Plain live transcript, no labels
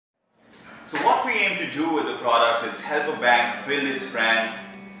So what we aim to do with the product is help a bank build its brand,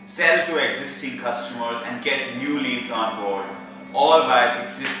 sell to existing customers and get new leads on board, all by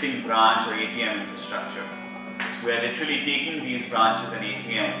its existing branch or ATM infrastructure. So we are literally taking these branches and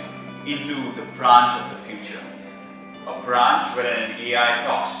ATMs into the branch of the future. A branch where an AI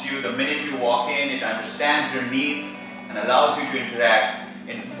talks to you the minute you walk in, it understands your needs and allows you to interact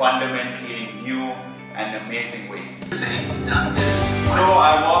in fundamentally new and amazing ways. So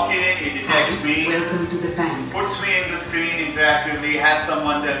I walk in, it detects me, welcome to the bank, puts me in the screen interactively, has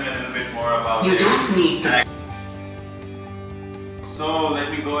someone tell me a little bit more about you it. don't need to. So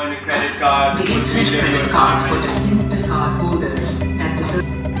let me go into credit cards. The Infinite credit card for distinctive card holders that deserve.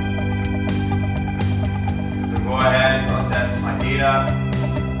 So go ahead, process my data.